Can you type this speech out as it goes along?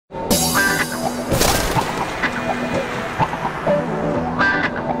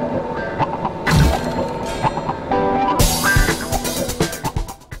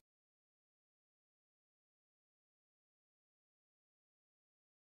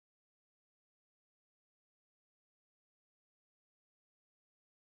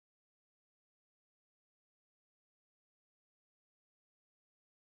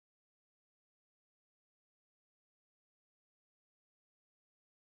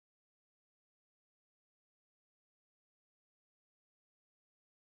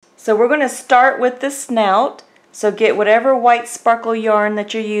So we're going to start with the snout. So get whatever white sparkle yarn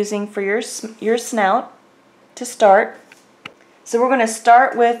that you're using for your snout to start. So we're going to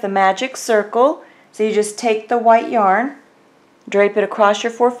start with the magic circle. So you just take the white yarn, drape it across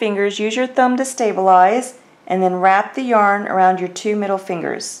your 4 fingers, use your thumb to stabilize, and then wrap the yarn around your 2 middle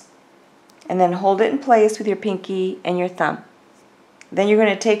fingers. And then hold it in place with your pinky and your thumb. Then you're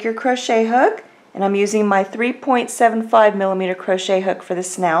going to take your crochet hook, and I'm using my 3.75 millimeter crochet hook for the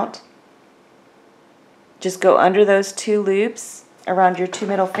snout. Just go under those 2 loops around your 2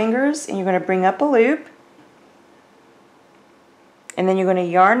 middle fingers, and you're going to bring up a loop. And then you're going to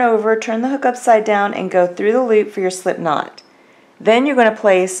yarn over, turn the hook upside down, and go through the loop for your slip knot. Then you're going to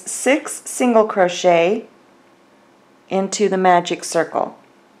place 6 single crochet into the magic circle.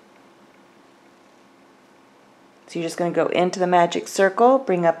 So you're just going to go into the magic circle,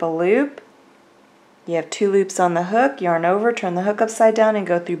 bring up a loop. You have 2 loops on the hook, yarn over, turn the hook upside down, and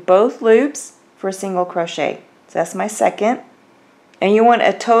go through both loops for a single crochet. So that's my second. And you want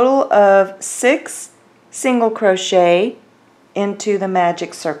a total of 6 single crochet into the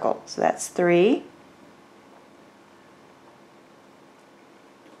magic circle. So that's 3,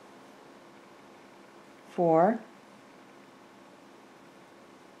 4,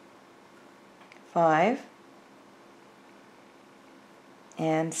 5,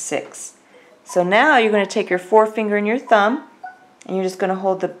 and 6. So now you're going to take your forefinger and your thumb, and you're just going to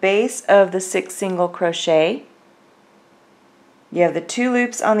hold the base of the 6 single crochet. You have the 2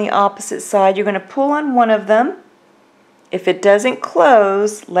 loops on the opposite side. You're going to pull on one of them. If it doesn't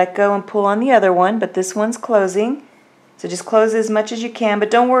close, let go and pull on the other one, but this one's closing. So just close as much as you can,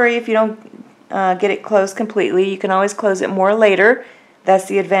 but don't worry if you don't get it closed completely. You can always close it more later. That's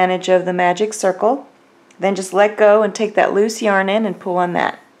the advantage of the magic circle. Then just let go and take that loose yarn in and pull on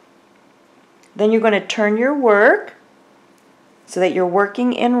that. Then you're going to turn your work so that you're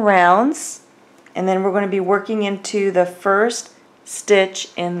working in rounds, and then we're going to be working into the first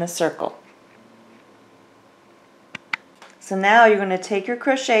stitch in the circle. So now you're going to take your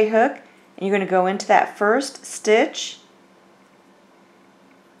crochet hook and you're going to go into that first stitch.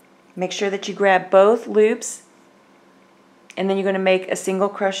 Make sure that you grab both loops, and then you're going to make a single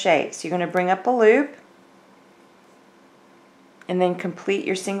crochet. So you're going to bring up a loop and then complete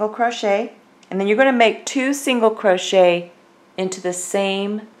your single crochet, and then you're going to make 2 single crochet into the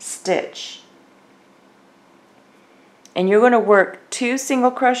same stitch. And you're going to work 2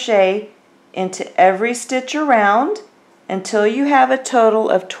 single crochet into every stitch around until you have a total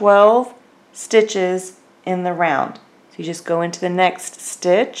of 12 stitches in the round. So you just go into the next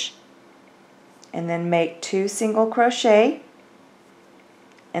stitch and then make 2 single crochet,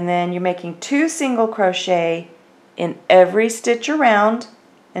 and then you're making 2 single crochet in every stitch around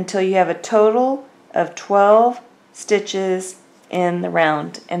until you have a total of 12 stitches in the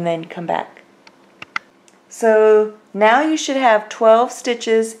round, and then come back. So now you should have 12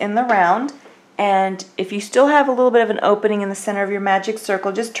 stitches in the round, and if you still have a little bit of an opening in the center of your magic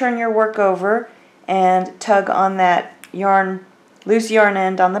circle, just turn your work over and tug on that yarn, loose yarn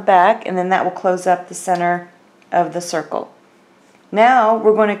end on the back, and then that will close up the center of the circle. Now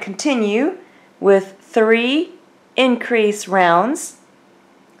we're going to continue with 3 increase rounds.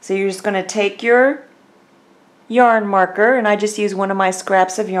 So you're just going to take your yarn marker, and I just use one of my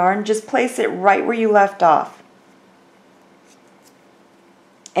scraps of yarn, just place it right where you left off.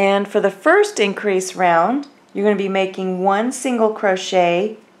 And for the first increase round, you're going to be making 1 single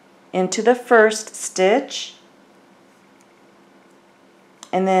crochet into the first stitch,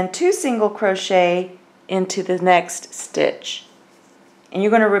 and then 2 single crochet into the next stitch. And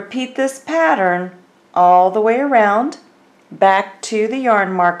you're going to repeat this pattern all the way around back to the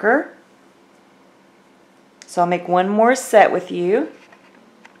yarn marker. So I'll make one more set with you.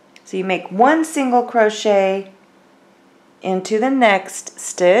 So you make 1 single crochet into the next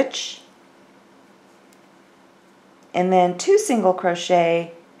stitch, and then 2 single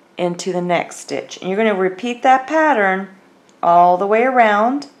crochet into the next stitch. And you're going to repeat that pattern all the way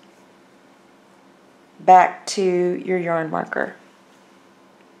around back to your yarn marker.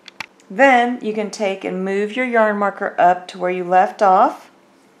 Then you can take and move your yarn marker up to where you left off.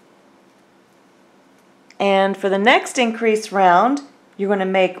 And for the next increase round, you're going to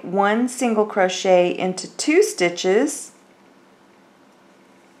make 1 single crochet into 2 stitches,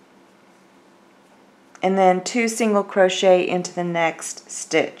 and then 2 single crochet into the next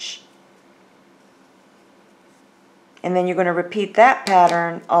stitch. And then you're going to repeat that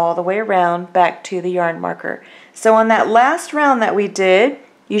pattern all the way around back to the yarn marker. So on that last round that we did,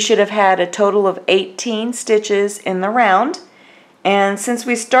 you should have had a total of 18 stitches in the round. And since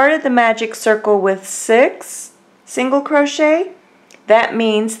we started the magic circle with 6 single crochet, That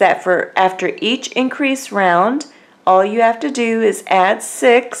means that for after each increase round, all you have to do is add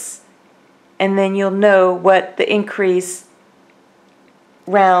 6, and then you'll know what the increase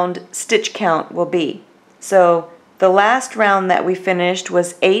round stitch count will be. So the last round that we finished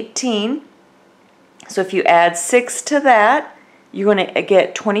was 18. So if you add 6 to that, you're going to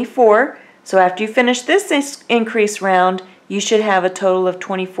get 24. So after you finish this increase round, you should have a total of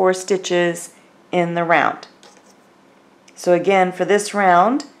 24 stitches in the round. So again, for this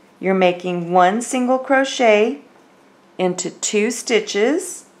round, you're making 1 single crochet into 2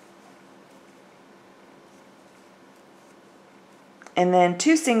 stitches, and then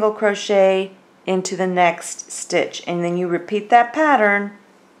 2 single crochet into the next stitch, and then you repeat that pattern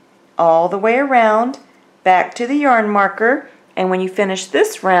all the way around back to the yarn marker, and when you finish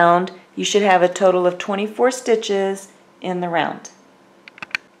this round you should have a total of 24 stitches in the round.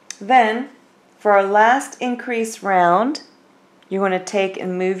 Then for our last increase round, you're going to take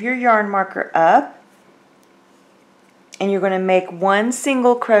and move your yarn marker up, and you're going to make 1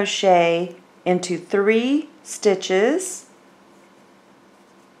 single crochet into 3 stitches,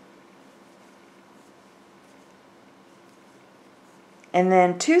 and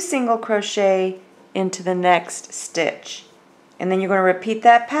then 2 single crochet into the next stitch. And then you're going to repeat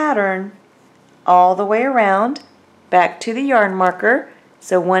that pattern all the way around back to the yarn marker.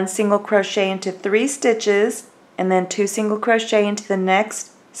 So 1 single crochet into 3 stitches, and then 2 single crochet into the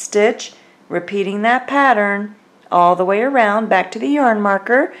next stitch, repeating that pattern all the way around back to the yarn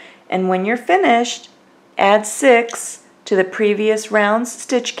marker. And when you're finished, add 6 to the previous round's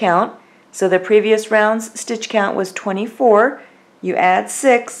stitch count. So the previous round's stitch count was 24. You add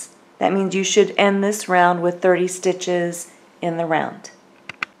 6, that means you should end this round with 30 stitches in the round.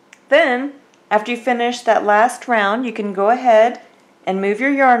 Then, after you finish that last round, you can go ahead and move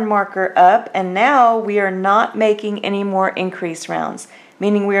your yarn marker up, and now we are not making any more increase rounds,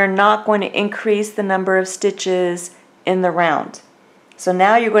 meaning we are not going to increase the number of stitches in the round. So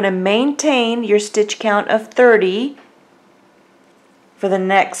now you're going to maintain your stitch count of 30 for the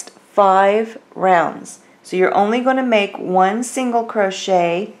next 5 rounds. So you're only going to make 1 single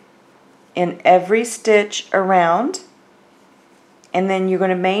crochet in every stitch around, and then you're going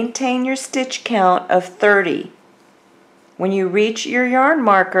to maintain your stitch count of 30. When you reach your yarn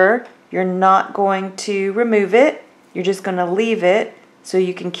marker, you're not going to remove it, you're just going to leave it so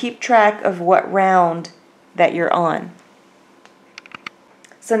you can keep track of what round that you're on.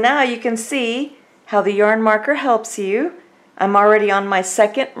 So now you can see how the yarn marker helps you. I'm already on my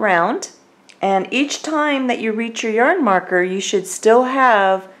second round. And each time that you reach your yarn marker, you should still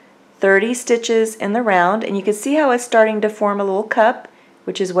have 30 stitches in the round, and you can see how it's starting to form a little cup,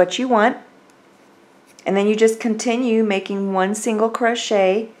 which is what you want. And then you just continue making 1 single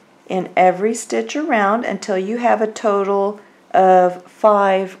crochet in every stitch around until you have a total of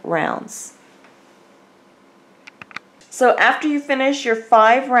 5 rounds. So after you finish your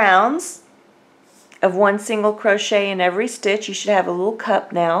 5 rounds of 1 single crochet in every stitch, you should have a little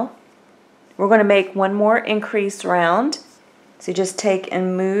cup now. We're going to make 1 more increase round. So you just take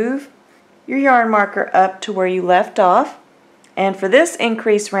and move your yarn marker up to where you left off. And for this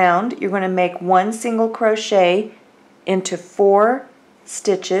increase round, you're going to make 1 single crochet into 4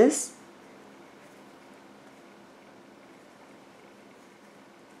 stitches.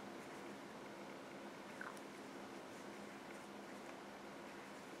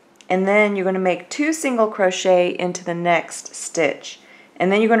 And then you're going to make 2 single crochet into the next stitch.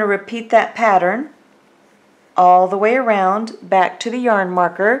 And then you're going to repeat that pattern all the way around back to the yarn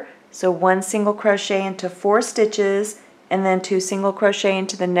marker. So 1 single crochet into 4 stitches, and then 2 single crochet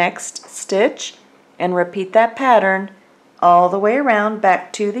into the next stitch, and repeat that pattern all the way around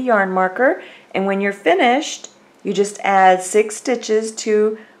back to the yarn marker. And when you're finished, you just add 6 stitches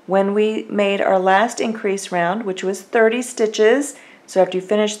to when we made our last increase round, which was 30 stitches. So after you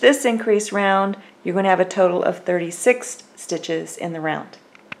finish this increase round, you're going to have a total of 36 stitches in the round.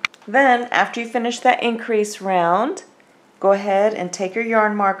 Then, after you finish that increase round, go ahead and take your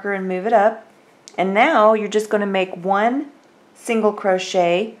yarn marker and move it up. And now you're just going to make 1 single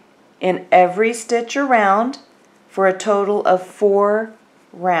crochet in every stitch around for a total of 4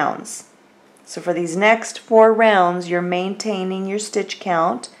 rounds. So for these next 4 rounds, you're maintaining your stitch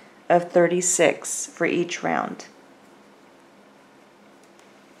count of 36 for each round.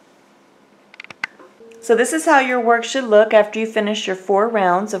 So this is how your work should look after you finish your 4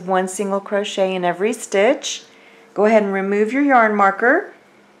 rounds of 1 single crochet in every stitch. Go ahead and remove your yarn marker,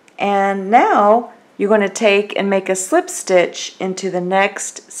 and now you're going to take and make a slip stitch into the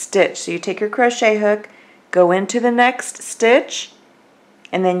next stitch. So you take your crochet hook, go into the next stitch,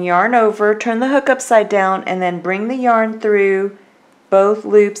 and then yarn over, turn the hook upside down, and then bring the yarn through both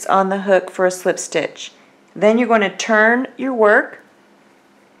loops on the hook for a slip stitch. Then you're going to turn your work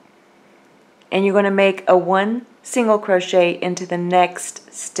and you're going to make a 1 single crochet into the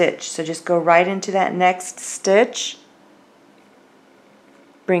next stitch. So just go right into that next stitch,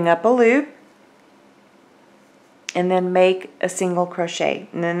 bring up a loop, and then make a single crochet.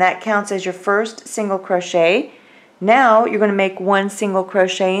 And then that counts as your first single crochet. Now you're going to make 1 single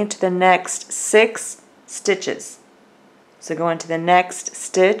crochet into the next 6 stitches. So go into the next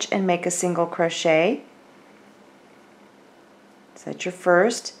stitch and make a single crochet. So that's your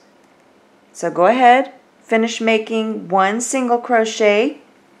first. So go ahead, finish making 1 single crochet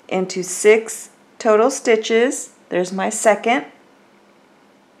into 6 total stitches. There's my second,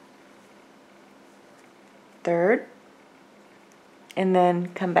 third, and then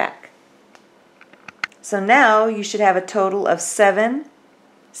come back. So now you should have a total of 7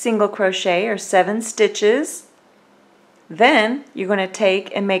 single crochet or 7 stitches. Then you're going to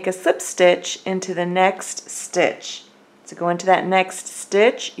take and make a slip stitch into the next stitch. So go into that next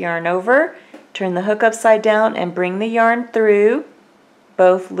stitch, yarn over, turn the hook upside down and bring the yarn through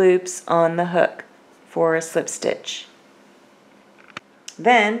both loops on the hook for a slip stitch.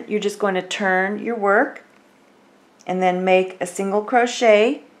 Then you're just going to turn your work and then make a single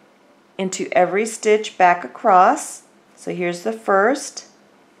crochet into every stitch back across. So here's the first,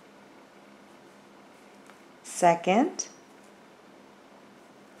 second,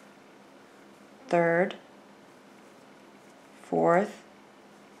 third, fourth,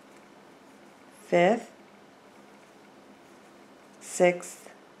 fifth, sixth,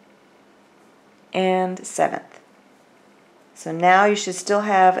 and seventh. So now you should still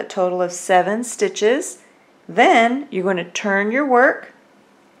have a total of 7 stitches. Then you're going to turn your work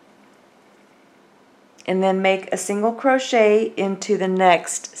and then make a single crochet into the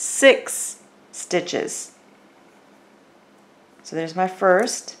next 6 stitches. So there's my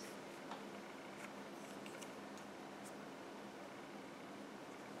first,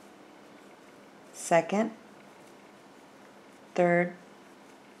 second, third,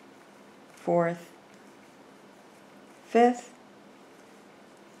 fourth, fifth,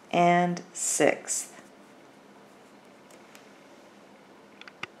 and sixth.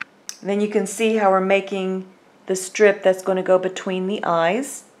 Then you can see how we're making the strip that's going to go between the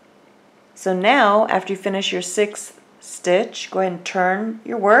eyes. So now, after you finish your 6th stitch, go ahead and turn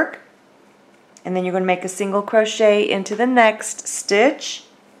your work, and then you're going to make a single crochet into the next stitch,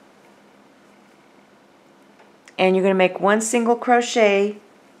 and you're going to make 1 single crochet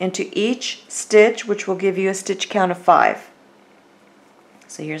into each stitch, which will give you a stitch count of 5.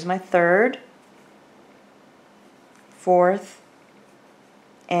 So here's my third, fourth,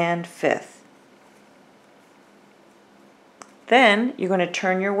 and fifth. Then you're going to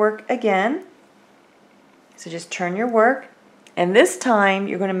turn your work again. So just turn your work, and this time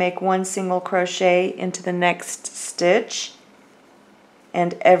you're going to make 1 single crochet into the next stitch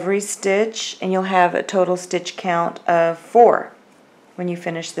and every stitch, and you'll have a total stitch count of 4 when you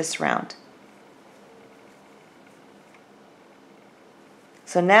finish this round.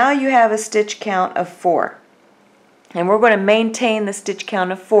 So now you have a stitch count of 4. And we're going to maintain the stitch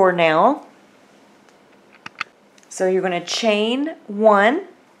count of 4 now. So you're going to chain 1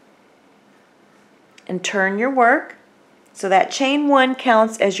 and turn your work. So that chain 1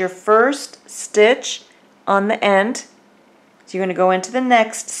 counts as your first stitch on the end. So you're going to go into the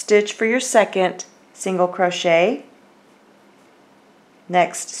next stitch for your second single crochet,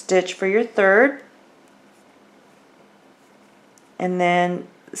 next stitch for your third, and then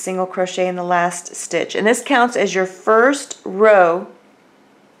single crochet in the last stitch. And this counts as your first row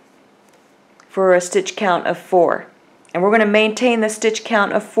for a stitch count of 4. And we're going to maintain the stitch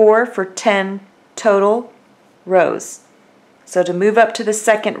count of 4 for 10 total rows. So to move up to the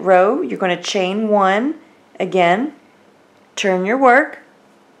second row, you're going to chain 1 again, turn your work.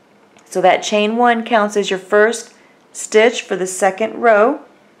 So that chain 1 counts as your first stitch for the second row.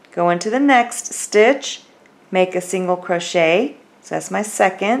 Go into the next stitch, make a single crochet. So that's my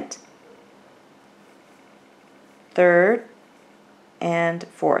second, third, and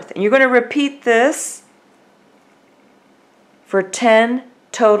fourth. And you're going to repeat this for 10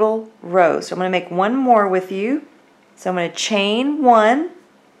 total rows. So I'm going to make one more with you. So I'm going to chain 1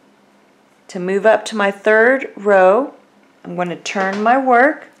 to move up to my third row. I'm going to turn my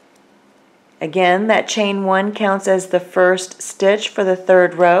work. Again, that chain 1 counts as the first stitch for the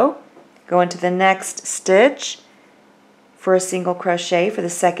third row. Go into the next stitch for a single crochet for the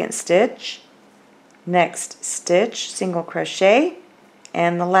second stitch, next stitch, single crochet,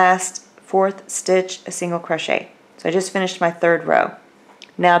 and the last fourth stitch, a single crochet. So I just finished my third row.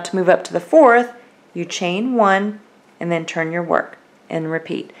 Now to move up to the fourth, you chain 1 and then turn your work. and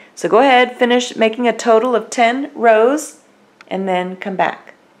repeat. So go ahead, finish making a total of 10 rows and then come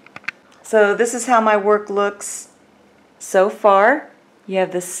back. So this is how my work looks so far. You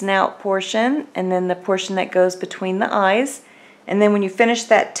have the snout portion and then the portion that goes between the eyes. And then when you finish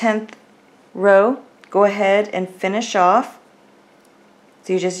that 10th row, go ahead and finish off.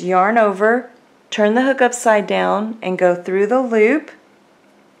 So you just yarn over, turn the hook upside down and go through the loop,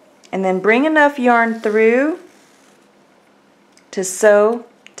 and then bring enough yarn through to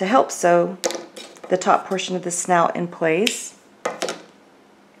help sew the top portion of the snout in place.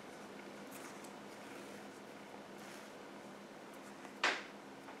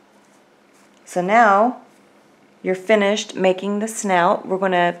 So now you're finished making the snout. We're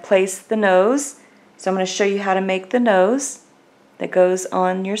going to place the nose. So I'm going to show you how to make the nose that goes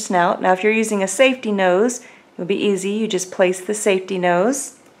on your snout. Now if you're using a safety nose, it'll be easy. You just place the safety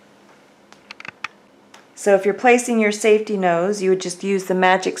nose. So if you're placing your safety nose, you would just use the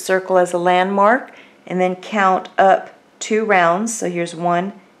magic circle as a landmark and then count up 2 rounds. So here's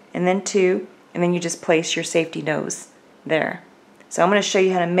 1 and then 2, and then you just place your safety nose there. So I'm going to show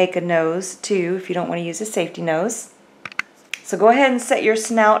you how to make a nose too if you don't want to use a safety nose. So go ahead and set your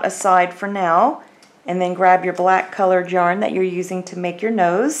snout aside for now, and then grab your black colored yarn that you're using to make your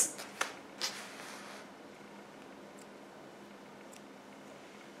nose.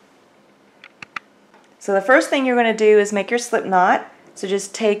 So the first thing you're going to do is make your slip knot. So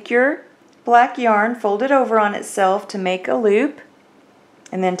just take your black yarn, fold it over on itself to make a loop,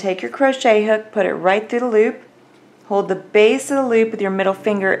 and then take your crochet hook, put it right through the loop, hold the base of the loop with your middle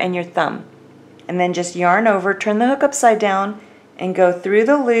finger and your thumb, and then just yarn over, turn the hook upside down, and go through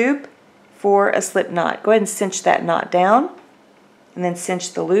the loop for a slip knot. Go ahead and cinch that knot down, and then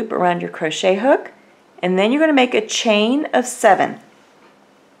cinch the loop around your crochet hook, and then you're going to make a chain of 7.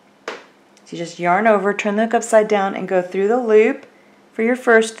 So you just yarn over, turn the hook upside down, and go through the loop for your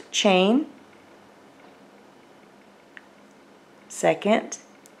first chain, second,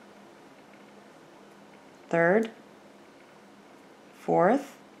 third,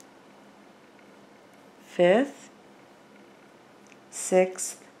 fourth, fifth,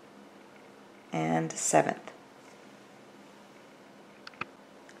 sixth, and 7th.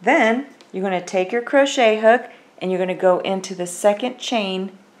 Then you're going to take your crochet hook and you're going to go into the second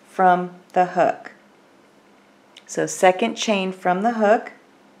chain from the hook. So second chain from the hook,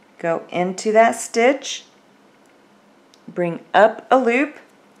 go into that stitch, bring up a loop,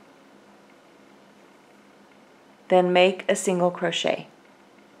 then make a single crochet.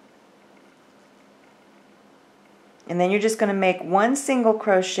 And then you're just going to make 1 single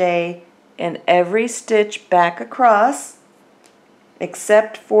crochet in every stitch back across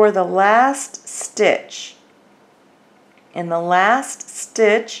except for the last stitch. In the last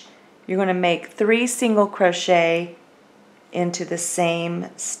stitch you're going to make 3 single crochet into the same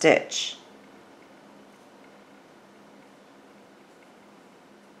stitch.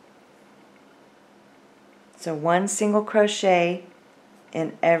 So 1 single crochet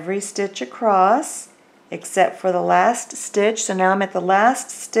in every stitch across except for the last stitch. So now I'm at the last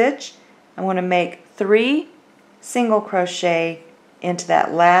stitch. I'm going to make 3 single crochet into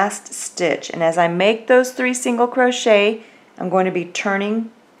that last stitch, and as I make those 3 single crochet, I'm going to be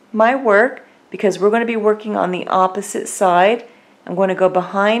turning my work because we're going to be working on the opposite side. I'm going to go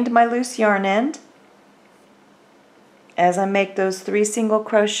behind my loose yarn end as I make those 3 single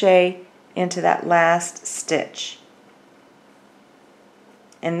crochet into that last stitch.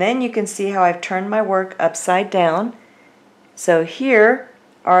 And then you can see how I've turned my work upside down. So here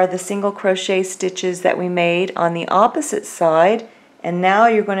are the single crochet stitches that we made on the opposite side, and now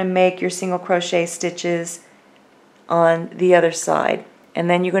you're going to make your single crochet stitches on the other side, and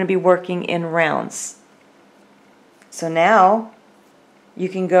then you're going to be working in rounds. So now you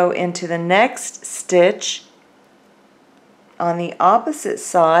can go into the next stitch on the opposite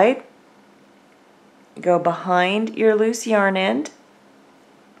side, go behind your loose yarn end,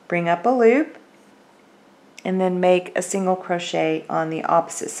 bring up a loop, and then make a single crochet on the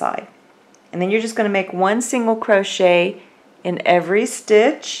opposite side. And then you're just going to make 1 single crochet in every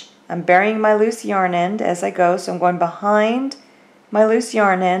stitch. I'm burying my loose yarn end as I go, so I'm going behind my loose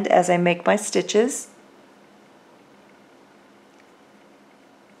yarn end as I make my stitches.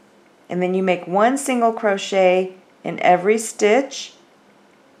 And then you make 1 single crochet in every stitch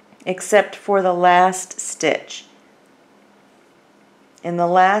except for the last stitch. In the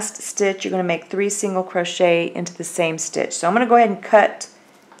last stitch, you're going to make 3 single crochet into the same stitch. So I'm going to go ahead and cut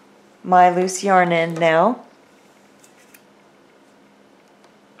my loose yarn end now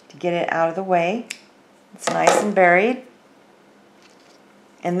to get it out of the way. It's nice and buried.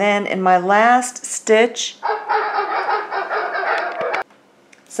 And then in my last stitch,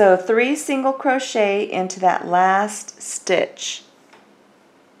 So 3 single crochet into that last stitch.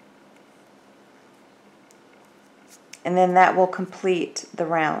 And then that will complete the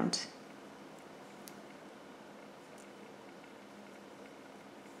round.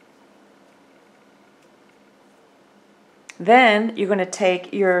 Then you're going to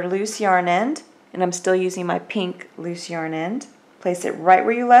take your loose yarn end, and I'm still using my pink loose yarn end. Place it right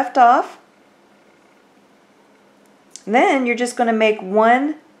where you left off. Then you're just going to make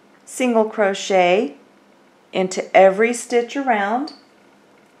 1 single crochet into every stitch around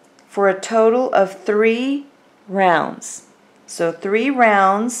for a total of 3 rounds. So 3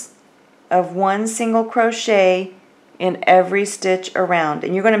 rounds of 1 single crochet in every stitch around.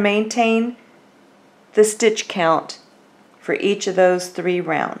 And you're going to maintain the stitch count for each of those 3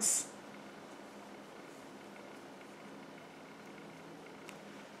 rounds.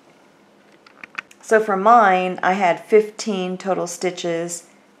 So for mine, I had 15 total stitches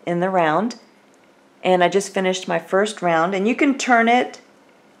in the round, and I just finished my first round. And you can turn it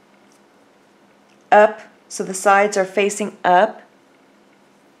up so the sides are facing up,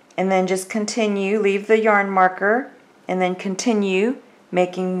 and then just continue, leave the yarn marker, and then continue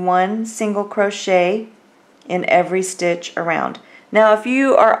making 1 single crochet in every stitch around. Now if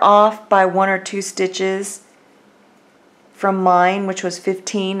you are off by 1 or 2 stitches from mine, which was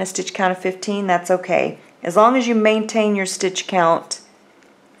 15, a stitch count of 15, that's okay. As long as you maintain your stitch count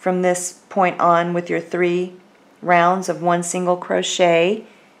from this point on with your 3 rounds of 1 single crochet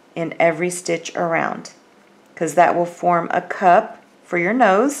in every stitch around, because that will form a cup for your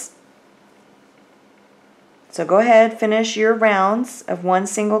nose. So go ahead, finish your rounds of 1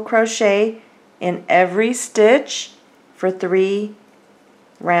 single crochet in every stitch for 3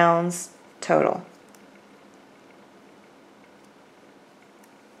 rounds total.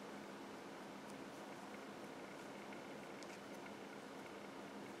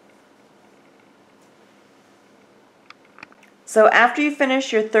 So after you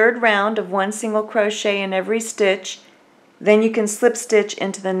finish your 3rd round of 1 single crochet in every stitch, then you can slip stitch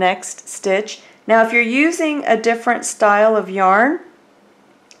into the next stitch. Now if you're using a different style of yarn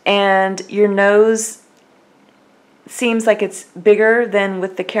and your nose seems like it's bigger than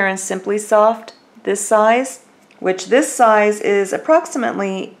with the Caron Simply Soft, this size, which this size is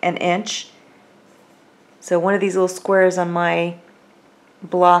approximately 1 inch. So one of these little squares on my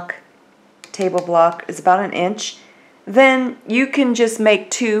block, table block, is about 1 inch. Then you can just make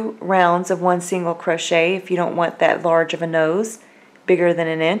 2 rounds of 1 single crochet if you don't want that large of a nose, bigger than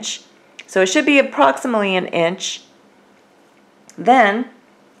 1 inch. So it should be approximately 1 inch. Then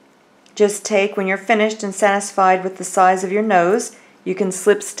just take, when you're finished and satisfied with the size of your nose, you can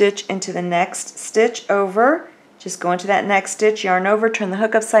slip stitch into the next stitch over. Just go into that next stitch, yarn over, turn the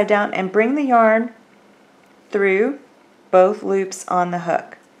hook upside down, and bring the yarn through both loops on the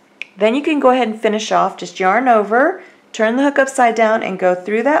hook. Then you can go ahead and finish off, just yarn over, turn the hook upside down, and go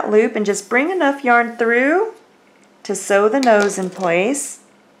through that loop, and just bring enough yarn through to sew the nose in place.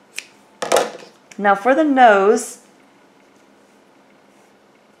 Now for the nose,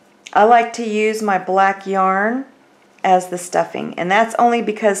 I like to use my black yarn as the stuffing, and that's only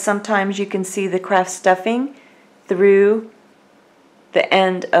because sometimes you can see the craft stuffing through the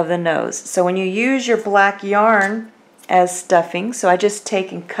end of the nose. So when you use your black yarn as stuffing, so I just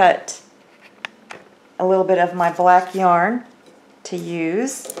take and cut a little bit of my black yarn to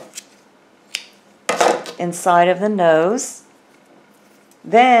use inside of the nose.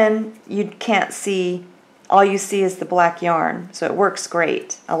 Then you can't see, all you see is the black yarn, so it works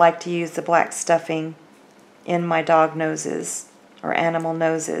great. I like to use the black stuffing in my dog noses or animal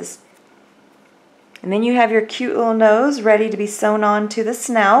noses. And then you have your cute little nose ready to be sewn on to the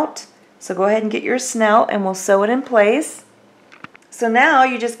snout. So go ahead and get your snout and we'll sew it in place. So now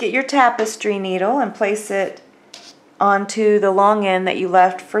you just get your tapestry needle and place it onto the long end that you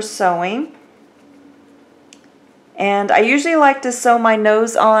left for sewing. And I usually like to sew my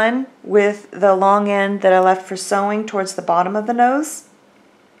nose on with the long end that I left for sewing towards the bottom of the nose.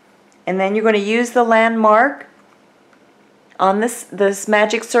 And then you're going to use the landmark on this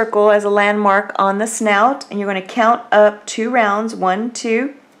magic circle as a landmark on the snout, and you're going to count up 2 rounds, 1,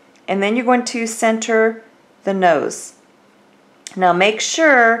 2, and then you're going to center the nose. Now make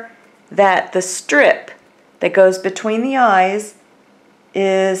sure that the strip that goes between the eyes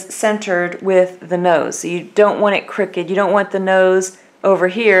is centered with the nose. So you don't want it crooked. You don't want the nose over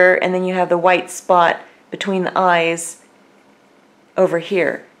here and then you have the white spot between the eyes over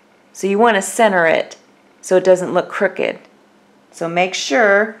here. So you want to center it so it doesn't look crooked. So make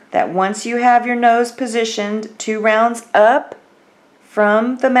sure that once you have your nose positioned 2 rounds up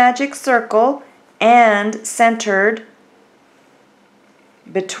from the magic circle and centered,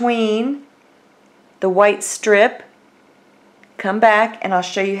 between the white strip, come back, and I'll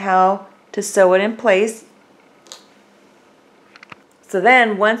show you how to sew it in place. So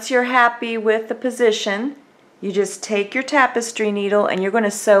then once you're happy with the position, you just take your tapestry needle and you're going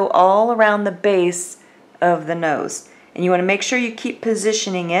to sew all around the base of the nose. And you want to make sure you keep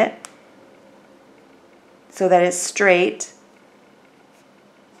positioning it so that it's straight.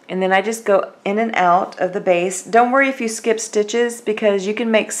 And then I just go in and out of the base. Don't worry if you skip stitches because you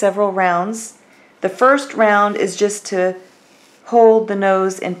can make several rounds. The first round is just to hold the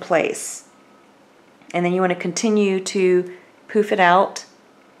nose in place. And then you want to continue to poof it out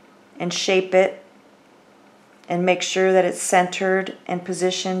and shape it and make sure that it's centered and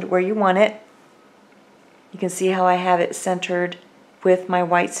positioned where you want it. You can see how I have it centered with my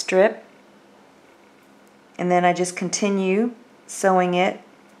white strip. And then I just continue sewing it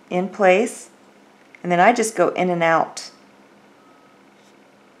in place. And then I just go in and out.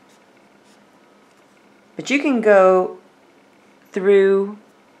 But you can go through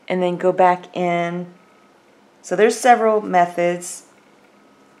and then go back in. So there's several methods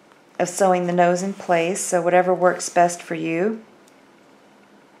of sewing the nose in place, so whatever works best for you.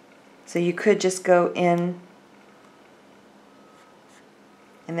 So you could just go in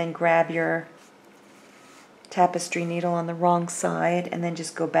and then grab your tapestry needle on the wrong side and then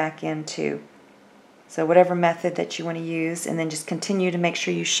just go back in too. So whatever method that you want to use, and then just continue to make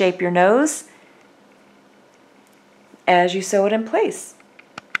sure you shape your nose as you sew it in place.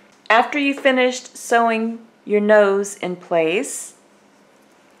 After you finished sewing your nose in place,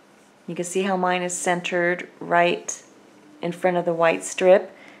 you can see how mine is centered right in front of the white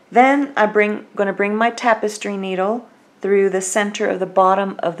strip. Then I'm going to bring my tapestry needle through the center of the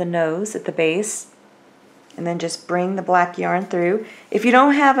bottom of the nose at the base, and then just bring the black yarn through. If you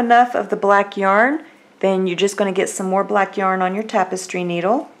don't have enough of the black yarn, then you're just going to get some more black yarn on your tapestry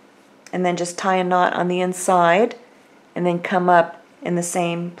needle, and then just tie a knot on the inside, and then come up in the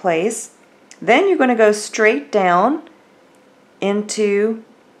same place. Then you're going to go straight down into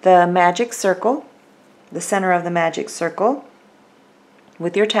the magic circle, the center of the magic circle,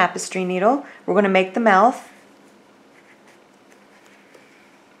 with your tapestry needle. We're going to make the mouth.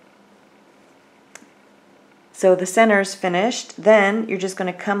 So the center is finished. Then you're just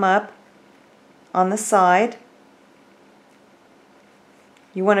going to come up on the side.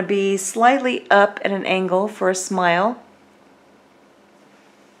 You want to be slightly up at an angle for a smile.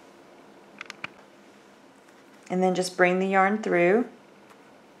 And then just bring the yarn through.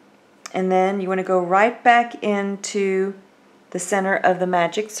 And then you want to go right back into the center of the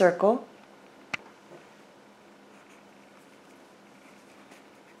magic circle.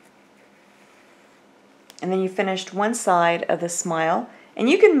 And then you finished one side of the smile. And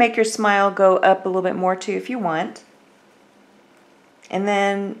you can make your smile go up a little bit more too if you want. And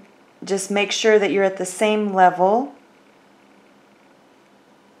then just make sure that you're at the same level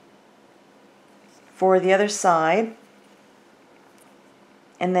for the other side.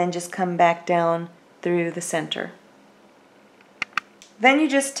 And then just come back down through the center. Then you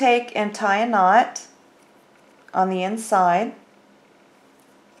just take and tie a knot on the inside.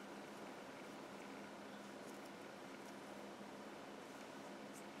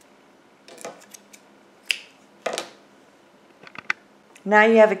 Now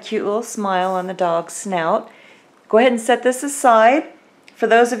you have a cute little smile on the dog's snout. Go ahead and set this aside. For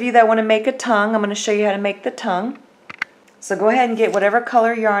those of you that want to make a tongue, I'm going to show you how to make the tongue. So go ahead and get whatever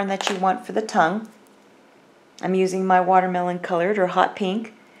color yarn that you want for the tongue. I'm using my watermelon colored or hot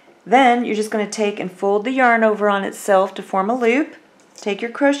pink. Then you're just going to take and fold the yarn over on itself to form a loop. Take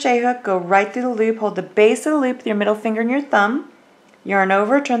your crochet hook, go right through the loop, hold the base of the loop with your middle finger and your thumb. Yarn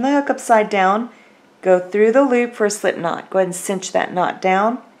over, turn the hook upside down. Go through the loop for a slip knot. Go ahead and cinch that knot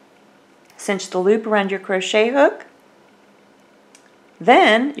down. Cinch the loop around your crochet hook.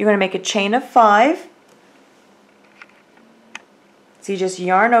 Then you're going to make a chain of 5. So you just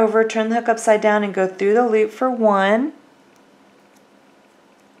yarn over, turn the hook upside down, and go through the loop for 1,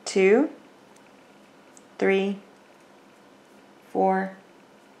 2, 3, 4,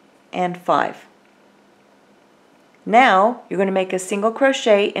 and 5. Now you're going to make a single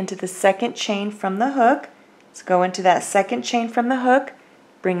crochet into the second chain from the hook. So go into that second chain from the hook,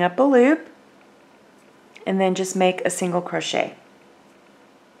 bring up a loop, and then just make a single crochet.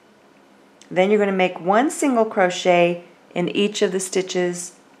 Then you're going to make 1 single crochet in each of the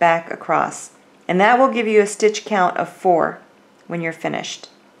stitches back across. And that will give you a stitch count of 4 when you're finished.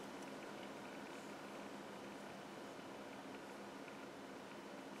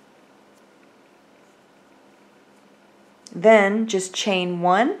 Then just chain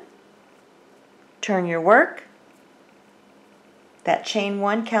 1, turn your work, That chain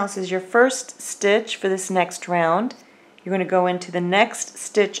 1 counts as your first stitch for this next round. You're going to go into the next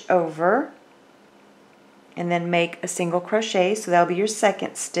stitch over and then make a single crochet, so that'll be your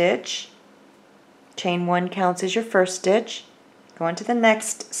second stitch. Chain 1 counts as your first stitch. Go into the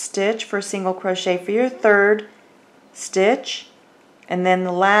next stitch for a single crochet for your third stitch, and then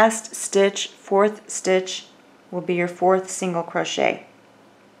the last stitch, fourth stitch, will be your fourth single crochet.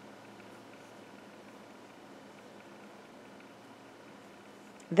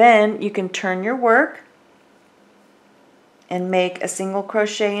 Then you can turn your work and make a single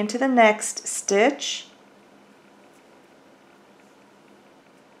crochet into the next stitch,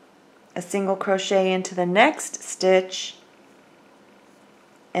 a single crochet into the next stitch,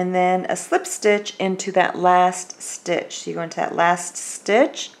 and then a slip stitch into that last stitch. So you go into that last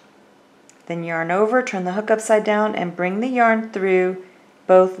stitch, then yarn over, turn the hook upside down, and bring the yarn through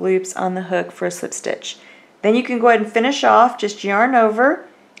both loops on the hook for a slip stitch. Then you can go ahead and finish off, just yarn over,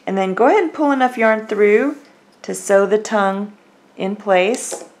 and then go ahead and pull enough yarn through to sew the tongue in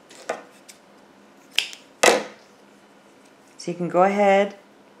place. So you can go ahead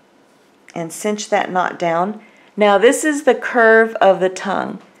and cinch that knot down. Now this is the curve of the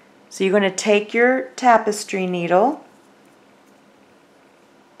tongue. So you're going to take your tapestry needle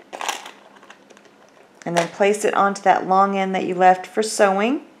and then place it onto that long end that you left for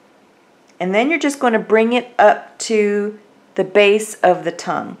sewing. And then you're just going to bring it up to the base of the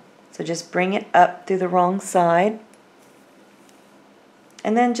tongue. So just bring it up through the wrong side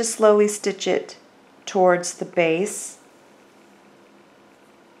and then just slowly stitch it towards the base.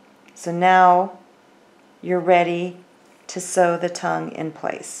 So now you're ready to sew the tongue in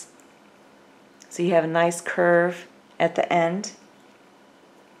place. So you have a nice curve at the end.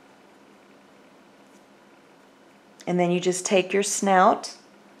 And then you just take your snout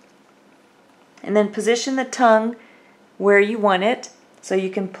and then position the tongue where you want it. So you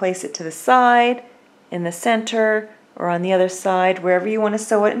can place it to the side, in the center, or on the other side, wherever you want to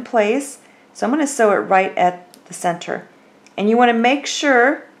sew it in place. So I'm going to sew it right at the center. And you want to make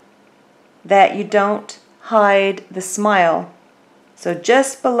sure that you don't hide the smile. So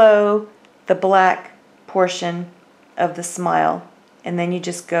just below the black portion of the smile. And then you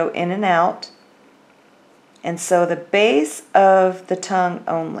just go in and out and sew the base of the tongue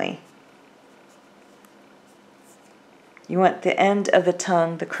only. You want the end of the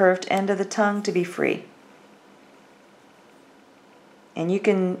tongue, the curved end of the tongue, to be free. And you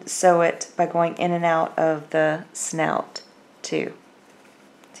can sew it by going in and out of the snout too.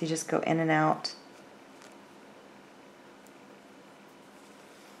 So you just go in and out.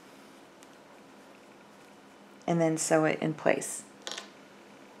 And then sew it in place.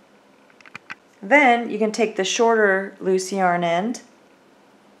 Then you can take the shorter loose yarn end,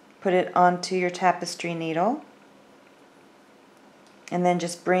 put it onto your tapestry needle, and then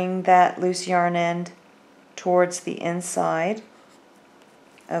just bring that loose yarn end towards the inside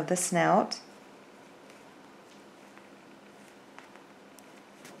of the snout.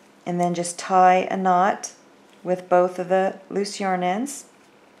 And then just tie a knot with both of the loose yarn ends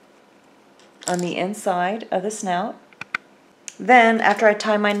on the inside of the snout. Then after I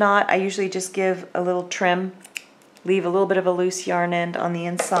tie my knot, I usually just give a little trim, leave a little bit of a loose yarn end on the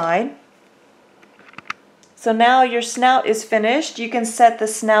inside. So now your snout is finished. You can set the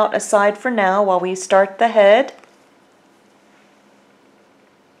snout aside for now while we start the head.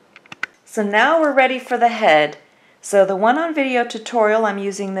 So now we're ready for the head. So the one on video tutorial, I'm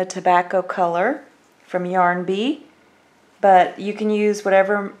using the tobacco color from Yarn Bee, but you can use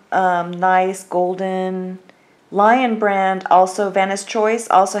whatever nice golden Lion brand. Also Vanna's Choice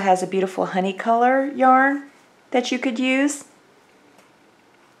also has a beautiful honey color yarn that you could use.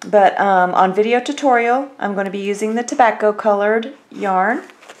 But on video tutorial, I'm going to be using the tobacco colored yarn.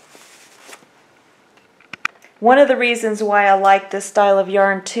 One of the reasons why I like this style of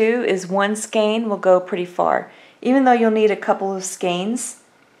yarn too is one skein will go pretty far. Even though you'll need a couple of skeins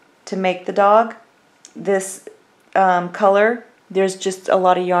to make the dog, this color, there's just a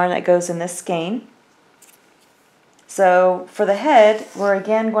lot of yarn that goes in this skein. So for the head, we're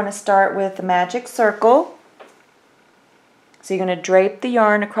again going to start with the magic circle. So you're going to drape the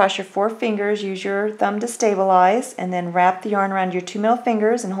yarn across your 4 fingers, use your thumb to stabilize, and then wrap the yarn around your 2 middle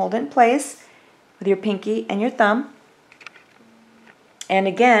fingers and hold it in place with your pinky and your thumb. And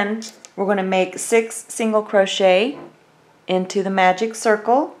again, we're going to make 6 single crochet into the magic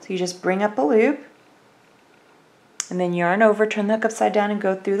circle. So you just bring up a loop, and then yarn over, turn the hook upside down, and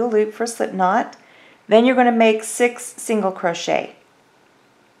go through the loop for a slip knot. Then you're going to make 6 single crochet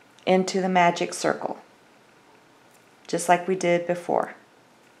into the magic circle, just like we did before.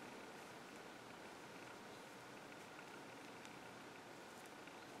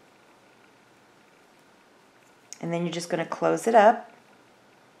 and then you're just going to close it up.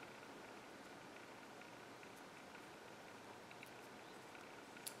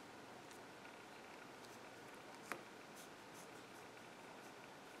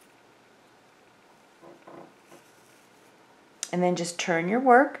 And then just turn your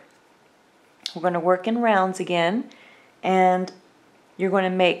work. We're going to work in rounds again, and you're going to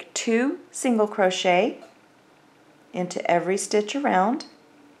make 2 single crochet into every stitch around.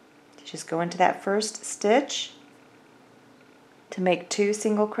 Just go into that first stitch to make 2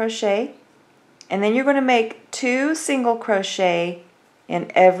 single crochet, and then you're going to make 2 single crochet in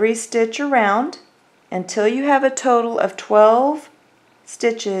every stitch around until you have a total of 12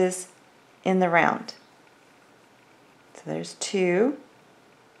 stitches in the round. So there's 2.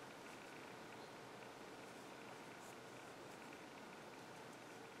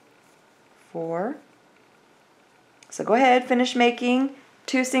 4. So go ahead, finish making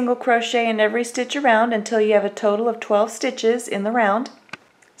 2 single crochet in every stitch around until you have a total of 12 stitches in the round.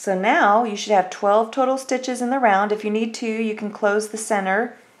 So now you should have 12 total stitches in the round. If you need to, you can close the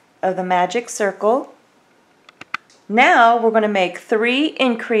center of the magic circle. Now we're going to make 3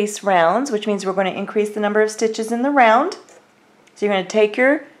 increase rounds, which means we're going to increase the number of stitches in the round. So you're going to take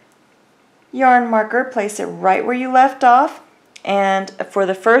your yarn marker, place it right where you left off, and for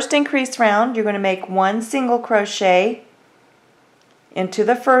the first increase round you're going to make 1 single crochet into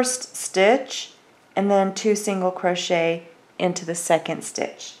the first stitch and then 2 single crochet into the second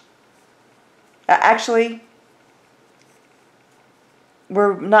stitch. Actually,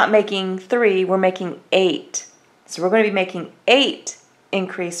 we're not making 3, we're making 8. So we're going to be making 8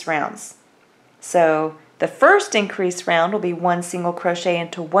 increase rounds. So the first increase round will be 1 single crochet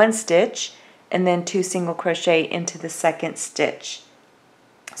into 1 stitch and then 2 single crochet into the second stitch.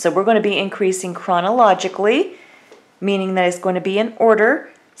 So we're going to be increasing chronologically, meaning that it's going to be in order.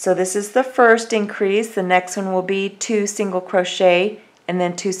 So this is the first increase, the next one will be 2 single crochet and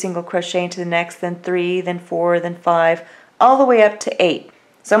then 2 single crochet into the next, then 3, then 4, then 5, all the way up to 8.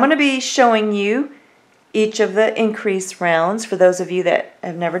 So I'm going to be showing you each of the increase rounds for those of you that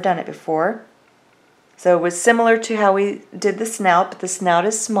have never done it before. So it was similar to how we did the snout, but the snout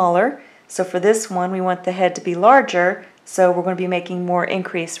is smaller. So for this one we want the head to be larger, so we're going to be making more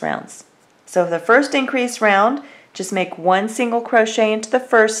increase rounds. So for the first increase round, just make 1 single crochet into the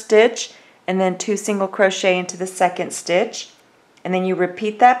first stitch and then 2 single crochet into the second stitch, and then you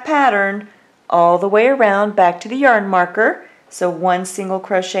repeat that pattern all the way around back to the yarn marker. So 1 single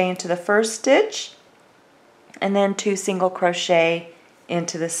crochet into the first stitch and then 2 single crochet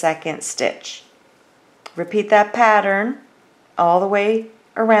into the second stitch. Repeat that pattern all the way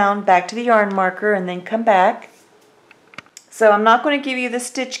around back to the yarn marker and then come back. So I'm not going to give you the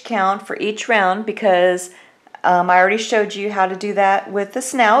stitch count for each round because I already showed you how to do that with the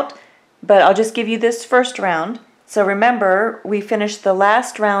snout, but I'll just give you this first round. So remember, we finished the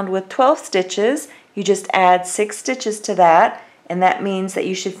last round with 12 stitches. You just add 6 stitches to that, and that means that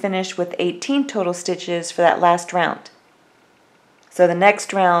you should finish with 18 total stitches for that last round. So the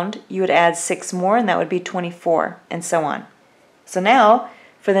next round you would add 6 more, and that would be 24, and so on. So now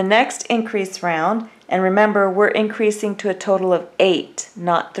for the next increase round, and remember we're increasing to a total of 8,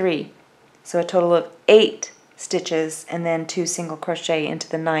 not 3. So a total of 8 stitches and then 2 single crochet into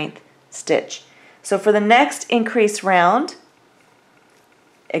the 9th stitch. So for the next increase round,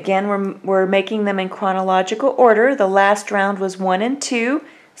 again we're making them in chronological order. The last round was 1 and 2,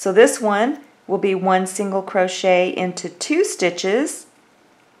 so this one will be 1 single crochet into 2 stitches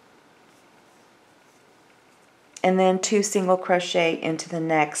and then 2 single crochet into the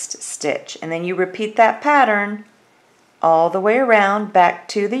next stitch, and then you repeat that pattern all the way around back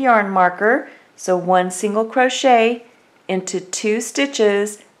to the yarn marker. So 1 single crochet into 2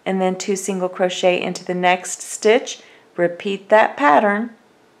 stitches and then 2 single crochet into the next stitch. Repeat that pattern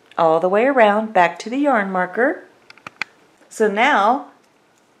all the way around back to the yarn marker. So now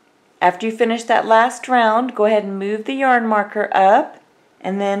after you finish that last round, go ahead and move the yarn marker up,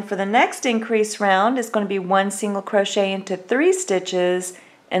 and then for the next increase round it's going to be 1 single crochet into 3 stitches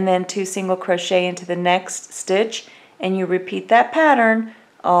and then 2 single crochet into the next stitch, and you repeat that pattern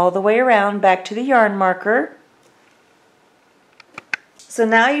all the way around back to the yarn marker. So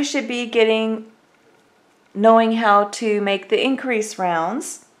now you should be knowing how to make the increase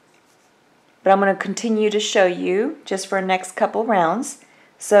rounds, but I'm going to continue to show you just for the next couple rounds.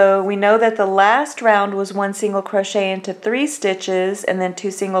 So we know that the last round was 1 single crochet into 3 stitches and then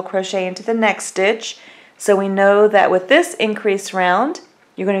 2 single crochet into the next stitch. So we know that with this increase round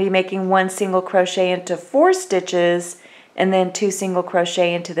you're going to be making 1 single crochet into 4 stitches and then 2 single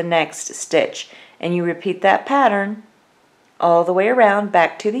crochet into the next stitch, and you repeat that pattern all the way around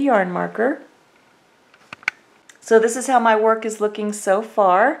back to the yarn marker. So this is how my work is looking so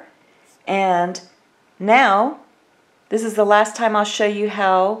far. And now, this is the last time I'll show you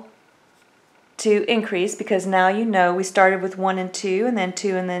how to increase, because now you know we started with 1 and 2, and then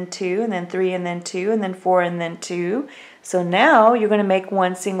 2 and then 2, and then 3 and then 2, and then 4 and then 2. So now you're going to make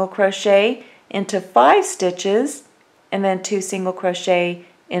 1 single crochet into 5 stitches, and then 2 single crochet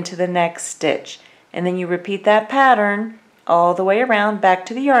into the next stitch. And then you repeat that pattern all the way around back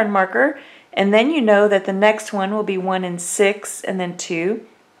to the yarn marker, and then you know that the next one will be 1 and 6 and then 2,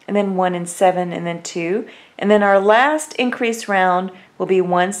 and then 1 and 7 and then 2, and then our last increase round will be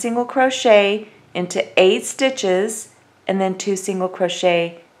 1 single crochet into 8 stitches, and then 2 single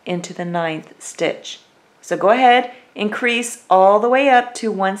crochet into the 9th stitch. So go ahead, increase all the way up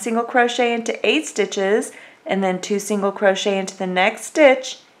to 1 single crochet into 8 stitches, and then 2 single crochet into the next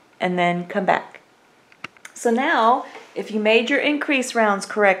stitch, and then come back. So now, if you made your increase rounds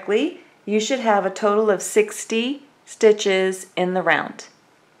correctly, you should have a total of 60 stitches in the round.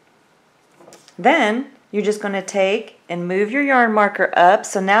 Then you're just going to take and move your yarn marker up.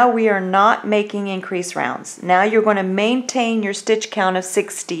 So now we are not making increase rounds. Now you're going to maintain your stitch count of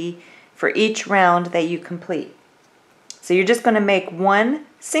 60 for each round that you complete. So you're just going to make 1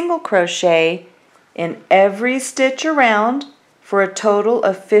 single crochet in every stitch around for a total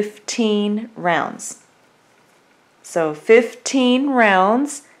of 15 rounds. So 15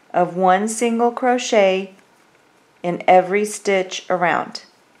 rounds of 1 single crochet in every stitch around.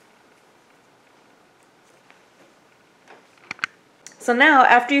 So now,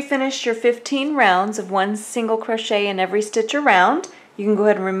 after you finish your 15 rounds of 1 single crochet in every stitch around, you can go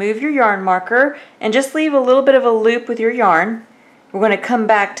ahead and remove your yarn marker and just leave a little bit of a loop with your yarn. We're going to come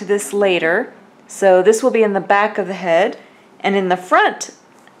back to this later. So this will be in the back of the head, and in the front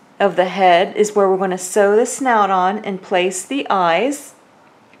of the head is where we're going to sew the snout on and place the eyes.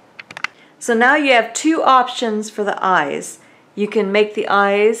 So now you have 2 options for the eyes. You can make the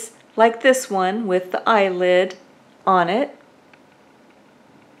eyes like this one with the eyelid on it.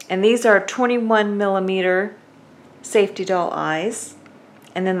 And these are 21 millimeter safety doll eyes.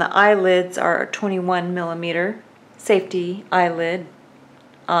 And then the eyelids are 21 millimeter safety eyelid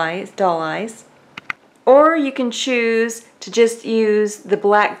eyes, doll eyes. Or you can choose to just use the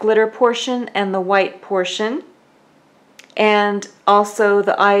black glitter portion and the white portion. And also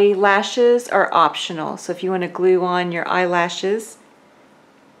the eyelashes are optional. So if you want to glue on your eyelashes,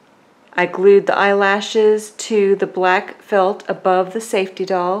 I glued the eyelashes to the black felt above the safety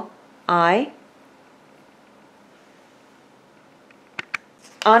doll eye.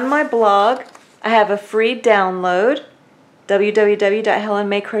 On my blog, I have a free download,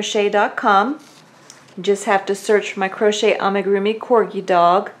 www.helenmaycrochet.com. You just have to search for my Crochet Amigurumi Corgi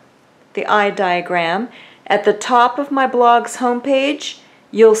dog, the eye diagram. At the top of my blog's homepage,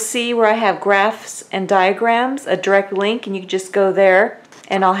 you'll see where I have graphs and diagrams, a direct link, and you can just go there,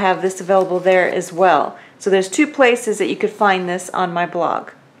 and I'll have this available there as well. So there's 2 places that you could find this on my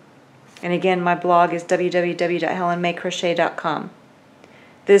blog. And again, my blog is www.helenmaycrochet.com.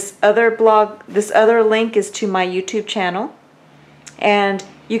 This other link is to my YouTube channel, and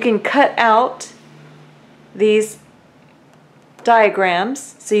you can cut out these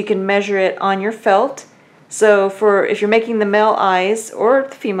diagrams so you can measure it on your felt. So if you're making the male eyes or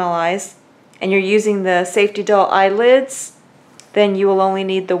the female eyes, and you're using the safety doll eyelids, then you will only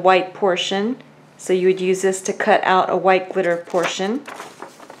need the white portion. So you would use this to cut out a white glitter portion.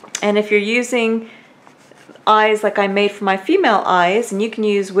 And if you're using eyes like I made for my female eyes, and you can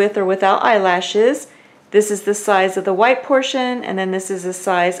use with or without eyelashes, this is the size of the white portion, and then this is the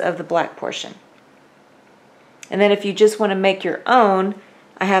size of the black portion. And then if you just want to make your own,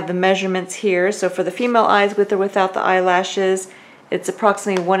 I have the measurements here. So for the female eyes with or without the eyelashes, it's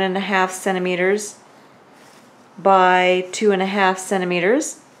approximately 1.5 centimeters by 2.5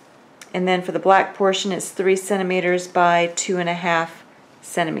 centimeters. And then for the black portion, it's 3 centimeters by 2.5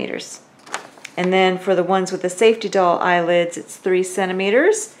 centimeters. And then for the ones with the safety doll eyelids, it's 3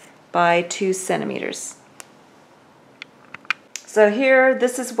 centimeters by 2 centimeters. So here,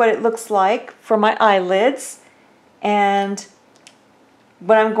 this is what it looks like for my eyelids. And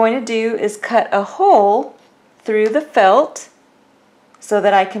what I'm going to do is cut a hole through the felt so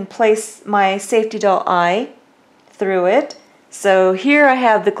that I can place my safety doll eye through it. So here I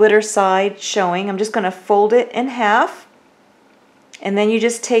have the glitter side showing. I'm just going to fold it in half, and then you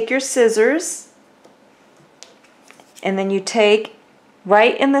just take your scissors, and then you take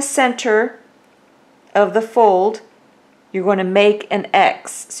right in the center of the fold, you're going to make an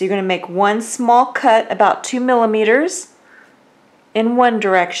X. So you're going to make one small cut about 2 millimeters in one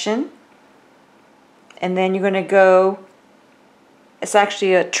direction, and then you're going to go, it's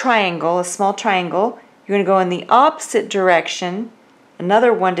actually a triangle, a small triangle. You're you're going to go in the opposite direction,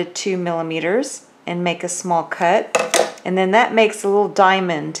 another 1 to 2 millimeters, and make a small cut. And then that makes a little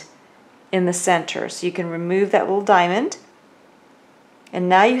diamond in the center. So you can remove that little diamond. And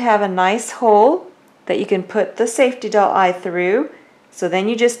now you have a nice hole that you can put the safety doll eye through. So then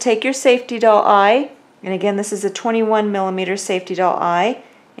you just take your safety doll eye, and again this is a 21 millimeter safety doll eye,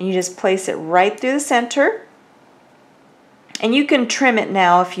 and you just place it right through the center. And you can trim it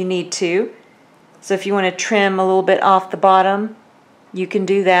now if you need to. So if you want to trim a little bit off the bottom, you can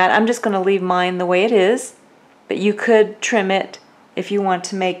do that. I'm just going to leave mine the way it is, but you could trim it if you want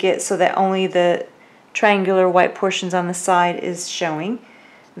to make it so that only the triangular white portions on the side is showing.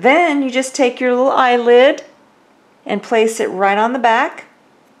 Then you just take your little eyelid and place it right on the back,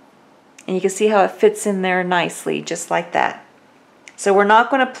 and you can see how it fits in there nicely, just like that. So we're not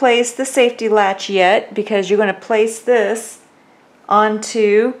going to place the safety latch yet because you're going to place this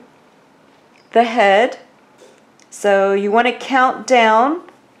onto the head. So you want to count down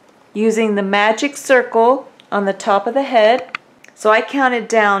using the magic circle on the top of the head. So I counted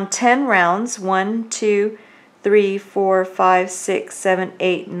down 10 rounds, 1, 2, 3, 4, 5, 6, 7,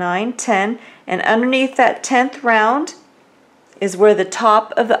 8, 9, 10, and underneath that 10th round is where the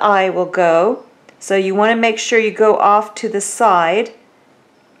top of the eye will go. So you want to make sure you go off to the side,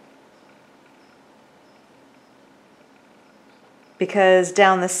 because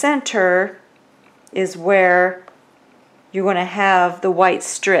down the center is where you're going to have the white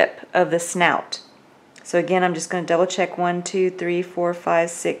strip of the snout. So again, I'm just going to double check 1, 2, 3, 4, 5,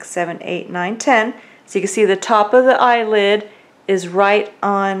 6, 7, 8, 9, 10. So you can see the top of the eyelid is right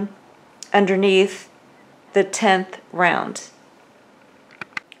on underneath the 10th round.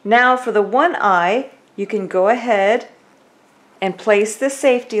 Now for the one eye, you can go ahead and place the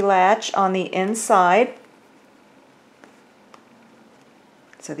safety latch on the inside.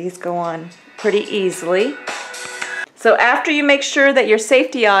 So these go on pretty easily. So after you make sure that your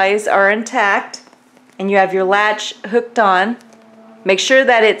safety eyes are intact and you have your latch hooked on, make sure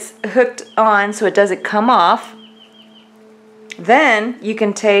that it's hooked on so it doesn't come off. Then you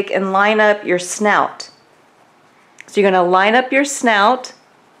can take and line up your snout. So you're going to line up your snout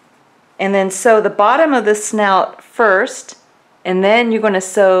and then sew the bottom of the snout first, and then you're going to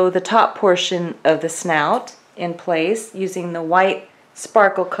sew the top portion of the snout in place using the white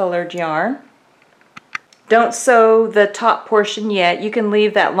sparkle colored yarn. Don't sew the top portion yet. You can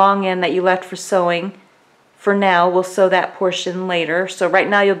leave that long end that you left for sewing for now. We'll sew that portion later. So right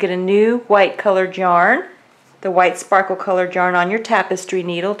now you'll get a new white colored yarn, the white sparkle colored yarn, on your tapestry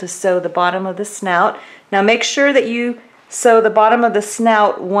needle to sew the bottom of the snout. Now make sure that you sew the bottom of the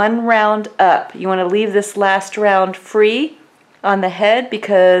snout one round up. You want to leave this last round free on the head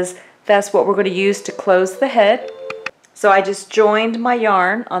because that's what we're going to use to close the head. So I just joined my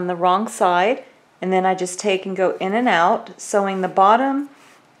yarn on the wrong side, and then I just take and go in and out, sewing the bottom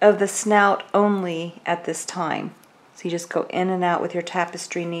of the snout only at this time. So you just go in and out with your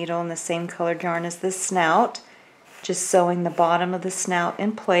tapestry needle in the same colored yarn as the snout, just sewing the bottom of the snout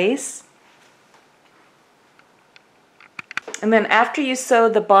in place. And then after you sew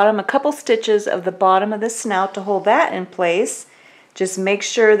the bottom, a couple stitches of the bottom of the snout to hold that in place, just make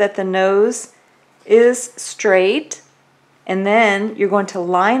sure that the nose is straight, and then you're going to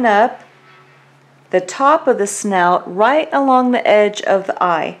line up the top of the snout right along the edge of the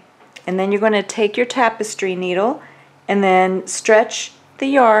eye. And then you're going to take your tapestry needle and then stretch the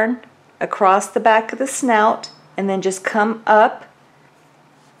yarn across the back of the snout, and then just come up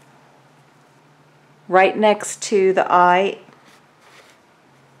right next to the eye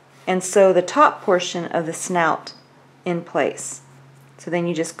and sew the top portion of the snout in place. So then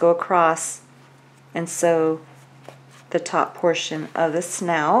you just go across and sew the top portion of the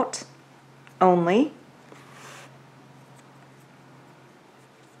snout only.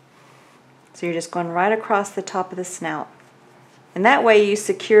 So you're just going right across the top of the snout. And that way you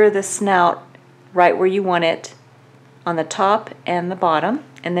secure the snout right where you want it, on the top and the bottom.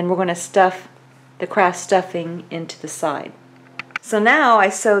 And then we're going to stuff the craft stuffing into the side. So now I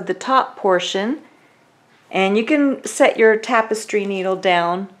sewed the top portion, and you can set your tapestry needle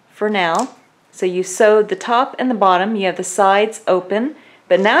down for now. So you sewed the top and the bottom, you have the sides open,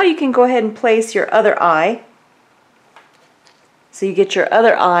 but now you can go ahead and place your other eye. So you get your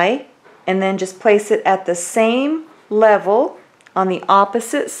other eye and then just place it at the same level on the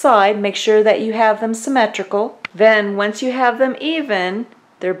opposite side. Make sure that you have them symmetrical. Then once you have them even,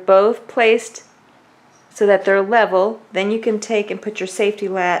 they're both placed so that they're level, then you can take and put your safety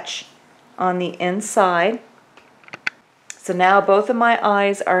latch on the inside. So now both of my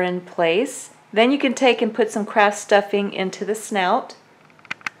eyes are in place. Then you can take and put some craft stuffing into the snout.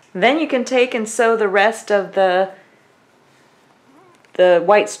 Then you can take and sew the rest of the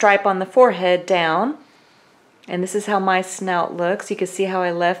white stripe on the forehead down. And this is how my snout looks. You can see how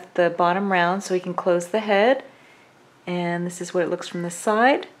I left the bottom round so we can close the head. And this is what it looks from the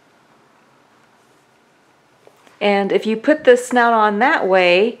side. And if you put the snout on that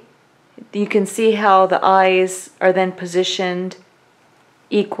way, you can see how the eyes are then positioned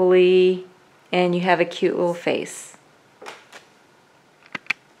equally and you have a cute little face.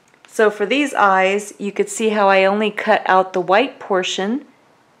 So for these eyes, you could see how I only cut out the white portion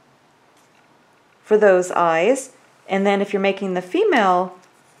for those eyes. And then if you're making the female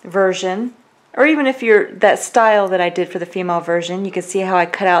version, or even if you're that style that I did for the female version, you can see how I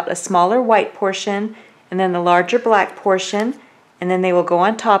cut out a smaller white portion and then the larger black portion, and then they will go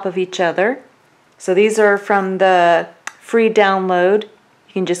on top of each other. So these are from the free download.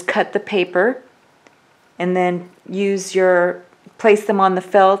 You can just cut the paper and then place them on the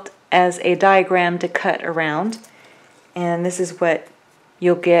felt as a diagram to cut around. And this is what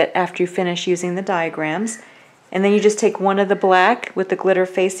you'll get after you finish using the diagrams. And then you just take one of the black with the glitter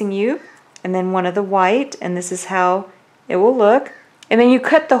facing you, and then one of the white, and this is how it will look. And then you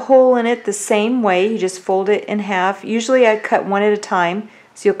cut the hole in it the same way. You just fold it in half. Usually I cut one at a time,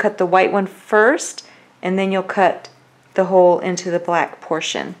 so you'll cut the white one first, and then you'll cut the hole into the black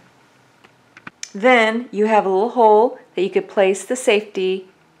portion. Then you have a little hole that you could place the safety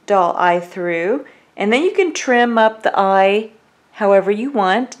doll eye through, and then you can trim up the eye however you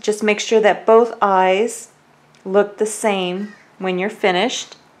want. Just make sure that both eyes look the same when you're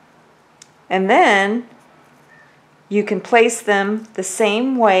finished. And then you can place them the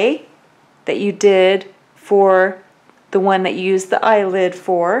same way that you did for the one that you used the eyelid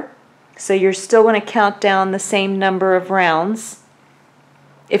for. So you're still going to count down the same number of rounds.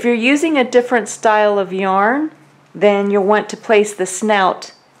 If you're using a different style of yarn, then you'll want to place the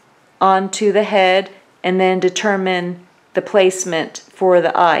snout onto the head and then determine the placement for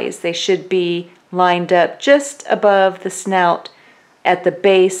the eyes. They should be lined up just above the snout at the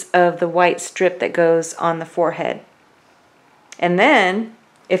base of the white strip that goes on the forehead. And then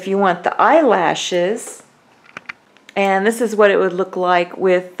if you want the eyelashes, and this is what it would look like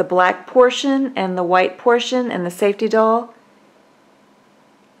with the black portion and the white portion and the safety doll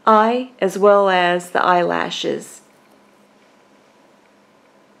eye, as well as the eyelashes.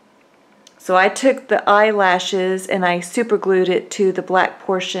 So I took the eyelashes and I super glued it to the black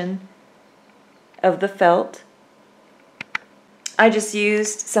portion of the felt. I just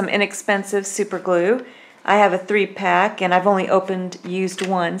used some inexpensive super glue. I have a 3-pack and I've only used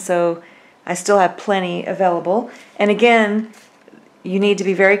one, so I still have plenty available. And again, you need to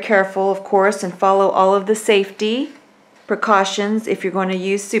be very careful, of course, and follow all of the safety precautions if you're going to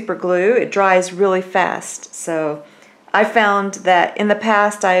use super glue. It dries really fast. So I found that in the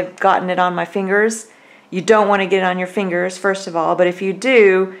past I've gotten it on my fingers. You don't want to get it on your fingers, first of all, but if you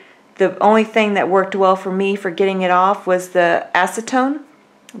do, the only thing that worked well for me for getting it off was the acetone,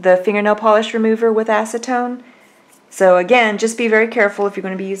 the fingernail polish remover with acetone. So again, just be very careful if you're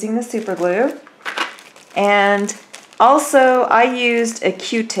going to be using the super glue. And also I used a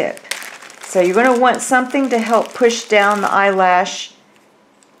Q-tip. So you're going to want something to help push down the eyelash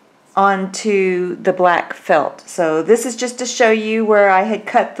onto the black felt. So this is just to show you where I had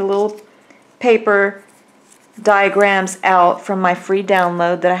cut the little paper diagrams out from my free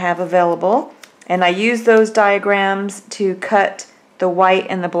download that I have available. And I used those diagrams to cut the white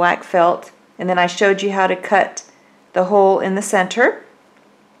and the black felt, and then I showed you how to cut the hole in the center.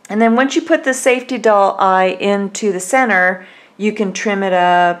 And then once you put the safety doll eye into the center, you can trim it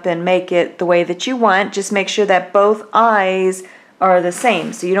up and make it the way that you want. Just make sure that both eyes are the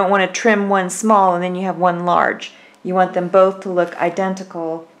same. So you don't want to trim one small and then you have one large. You want them both to look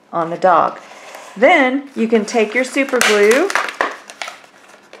identical on the dog. Then you can take your super glue,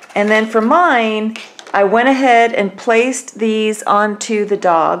 and then for mine, I went ahead and placed these onto the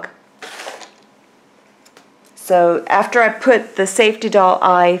dog. So after I put the safety doll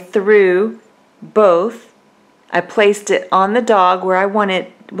eye through both, I placed it on the dog where I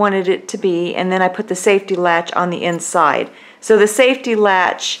wanted it to be, and then I put the safety latch on the inside. So the safety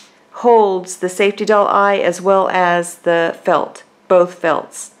latch holds the safety doll eye as well as the felt, both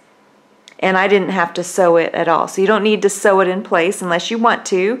felts. And I didn't have to sew it at all. So you don't need to sew it in place unless you want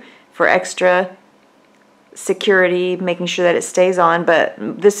to for extra security, making sure that it stays on, but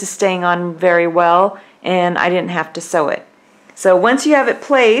this is staying on very well and I didn't have to sew it. So once you have it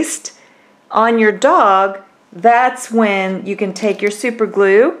placed on your dog, that's when you can take your super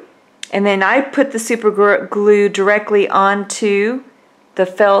glue, and then I put the super glue directly onto the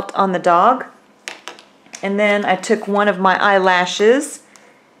felt on the dog, and then I took one of my eyelashes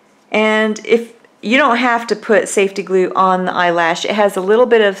And if you don't have to put safety glue on the eyelash, it has a little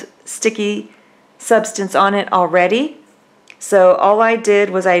bit of sticky substance on it already. So all I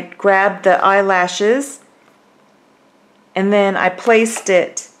did was I grabbed the eyelashes and then I placed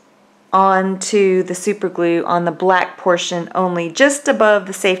it onto the super glue on the black portion only, just above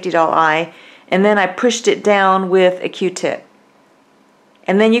the safety doll eye, and then I pushed it down with a Q-tip.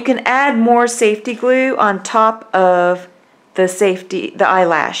 And then you can add more safety glue on top of the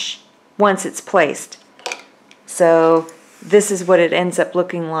eyelash once it's placed. So this is what it ends up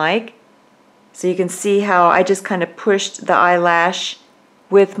looking like. So you can see how I just kind of pushed the eyelash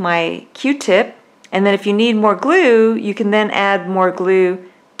with my Q-tip, and then if you need more glue, you can then add more glue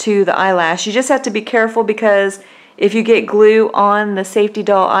to the eyelash. You just have to be careful, because if you get glue on the safety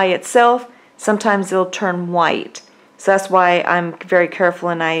doll eye itself, sometimes it'll turn white. So that's why I'm very careful,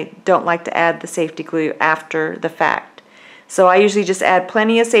 and I don't like to add the safety glue after the fact. So I usually just add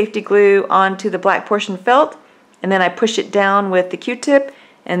plenty of safety glue onto the black portion felt, and then I push it down with the Q-tip,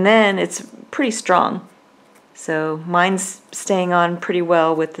 and then it's pretty strong. So mine's staying on pretty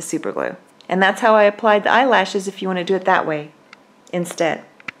well with the super glue. And that's how I applied the eyelashes, if you want to do it that way instead.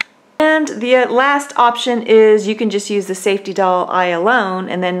 And the last option is you can just use the safety doll eye alone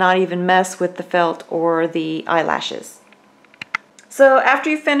and then not even mess with the felt or the eyelashes. So after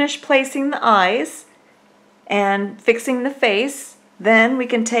you finish placing the eyes and fixing the face, then we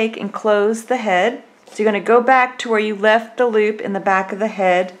can take and close the head. So you're going to go back to where you left the loop in the back of the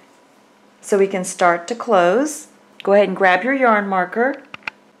head so we can start to close. Go ahead and grab your yarn marker.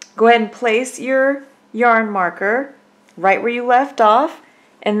 Go ahead and place your yarn marker right where you left off,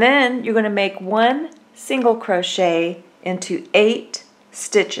 and then you're going to make 1 single crochet into 8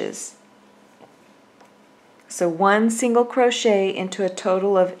 stitches. So 1 single crochet into a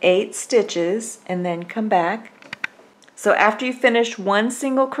total of 8 stitches, and then come back. So after you finish 1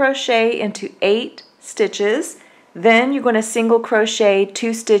 single crochet into 8 stitches, then you're going to single crochet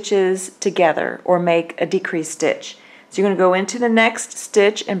 2 stitches together, or make a decrease stitch. So you're going to go into the next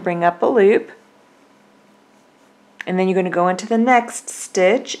stitch and bring up a loop, and then you're going to go into the next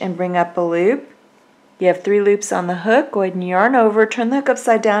stitch and bring up a loop. You have 3 loops on the hook. Go ahead and yarn over, turn the hook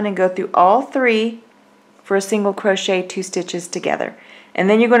upside down, and go through all 3 for a single crochet 2 stitches together. And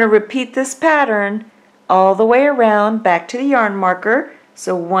then you're going to repeat this pattern all the way around back to the yarn marker.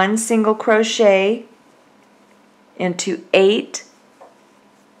 So 1 single crochet into 8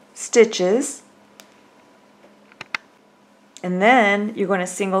 stitches, and then you're going to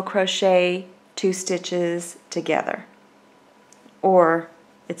single crochet 2 stitches together, or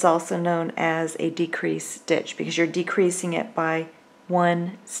it's also known as a decrease stitch because you're decreasing it by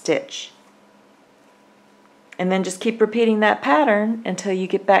 1 stitch. And then just keep repeating that pattern until you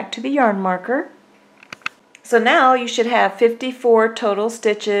get back to the yarn marker. So now you should have 54 total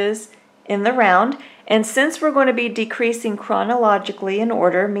stitches in the round, and since we're going to be decreasing chronologically in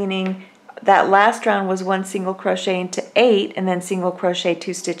order, meaning that last round was 1 single crochet into 8 and then single crochet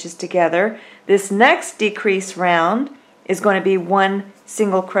 2 stitches together, this next decrease round is going to be 1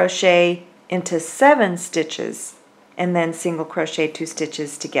 single crochet into 7 stitches and then single crochet 2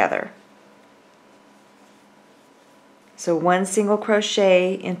 stitches together. So 1 single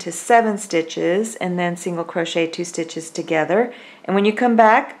crochet into 7 stitches and then single crochet 2 stitches together. And when you come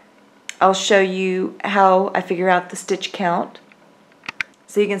back, I'll show you how I figure out the stitch count.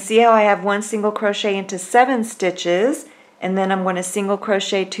 So you can see how I have 1 single crochet into 7 stitches, and then I'm going to single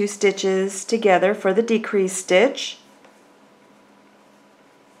crochet 2 stitches together for the decrease stitch.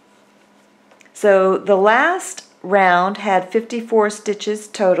 So the last round had 54 stitches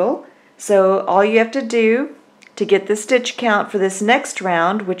total, so all you have to do to get the stitch count for this next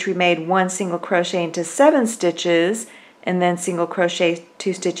round, which we made 1 single crochet into 7 stitches and then single crochet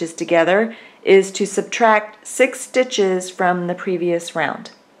 2 stitches together, is to subtract 6 stitches from the previous round.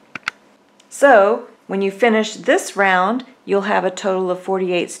 So when you finish this round, you'll have a total of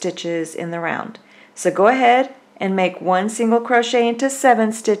 48 stitches in the round. So go ahead and make 1 single crochet into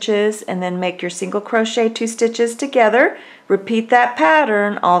 7 stitches and then make your single crochet 2 stitches together. Repeat that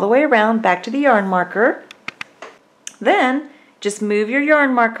pattern all the way around back to the yarn marker. Then just move your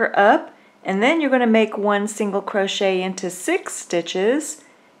yarn marker up, and then you're going to make 1 single crochet into 6 stitches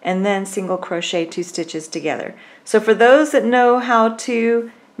and then single crochet 2 stitches together. So for those that know how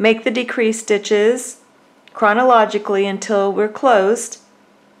to make the decrease stitches chronologically until we're closed,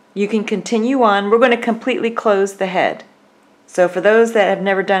 you can continue on. We're going to completely close the head. So for those that have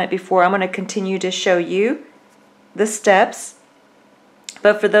never done it before, I'm going to continue to show you the steps.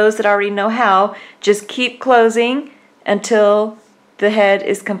 But for those that already know how, just keep closing until the head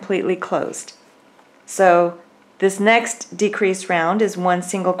is completely closed. So This next decrease round is 1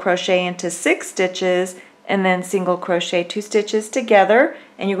 single crochet into 6 stitches and then single crochet 2 stitches together,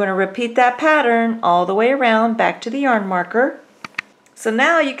 and you're going to repeat that pattern all the way around back to the yarn marker. So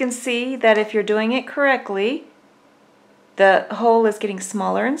now you can see that if you're doing it correctly, the hole is getting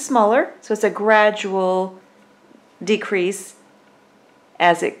smaller and smaller, so it's a gradual decrease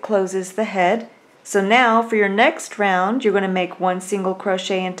as it closes the head. So now for your next round, you're going to make 1 single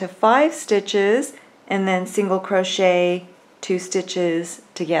crochet into 5 stitches and then single crochet 2 stitches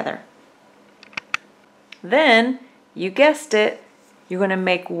together. Then, you guessed it, you're going to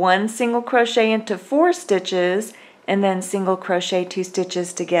make 1 single crochet into 4 stitches and then single crochet 2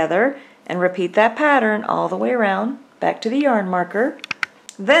 stitches together, and repeat that pattern all the way around back to the yarn marker.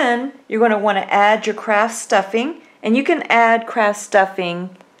 Then you're going to want to add your craft stuffing, and you can add craft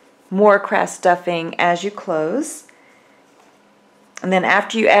stuffing, more craft stuffing as you close. And then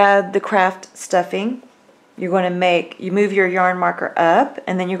after you add the craft stuffing, you're going to you move your yarn marker up,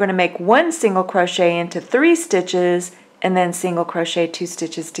 and then you're going to make 1 single crochet into 3 stitches and then single crochet 2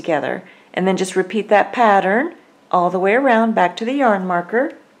 stitches together, and then just repeat that pattern all the way around back to the yarn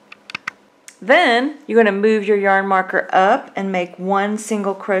marker. Then you're going to move your yarn marker up and make 1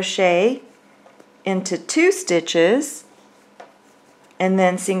 single crochet into 2 stitches and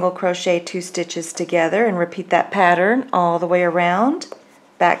then single crochet 2 stitches together, and repeat that pattern all the way around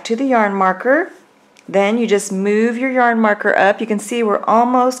back to the yarn marker. Then you just move your yarn marker up. You can see we're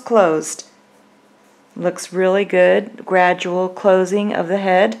almost closed. Looks really good. Gradual closing of the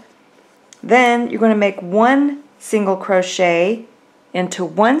head. Then you're going to make 1 single crochet into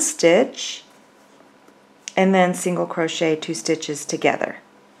 1 stitch and then single crochet 2 stitches together,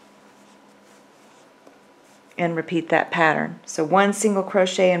 and repeat that pattern. So 1 single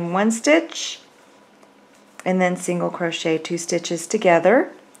crochet in 1 stitch and then single crochet 2 stitches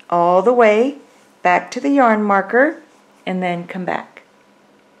together all the way back to the yarn marker, and then come back.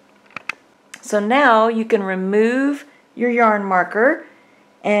 So now you can remove your yarn marker,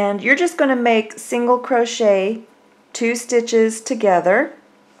 and you're just going to make single crochet 2 stitches together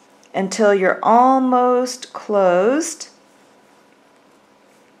until you're almost closed,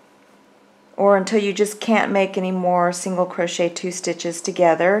 or until you just can't make any more single crochet 2 stitches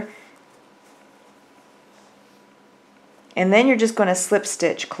together. And then you're just going to slip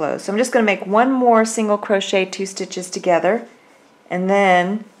stitch close. So I'm just going to make 1 more single crochet 2 stitches together, and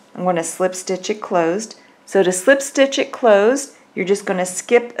then I'm going to slip stitch it closed. So to slip stitch it closed, you're just going to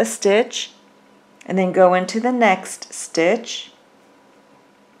skip a stitch and then go into the next stitch,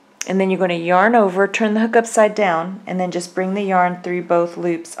 and then you're going to yarn over, turn the hook upside down, and then just bring the yarn through both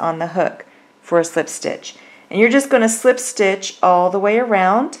loops on the hook for a slip stitch. And you're just going to slip stitch all the way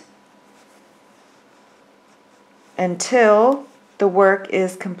around until the work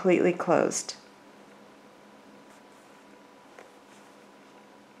is completely closed.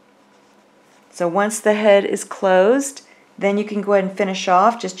 So once the head is closed, then you can go ahead and finish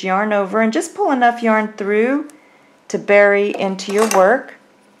off. Just yarn over and just pull enough yarn through to bury into your work.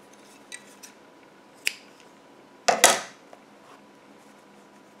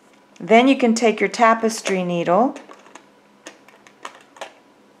 Then you can take your tapestry needle,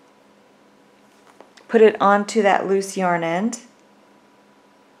 put it onto that loose yarn end,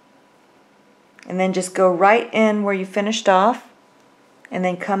 and then just go right in where you finished off, and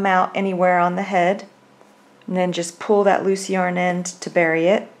then come out anywhere on the head, and then just pull that loose yarn end to bury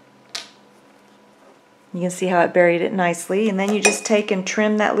it. You can see how it buried it nicely, and then you just take and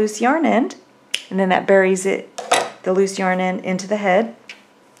trim that loose yarn end, and then that buries it, the loose yarn end, into the head.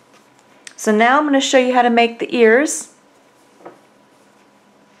 So now I'm going to show you how to make the ears.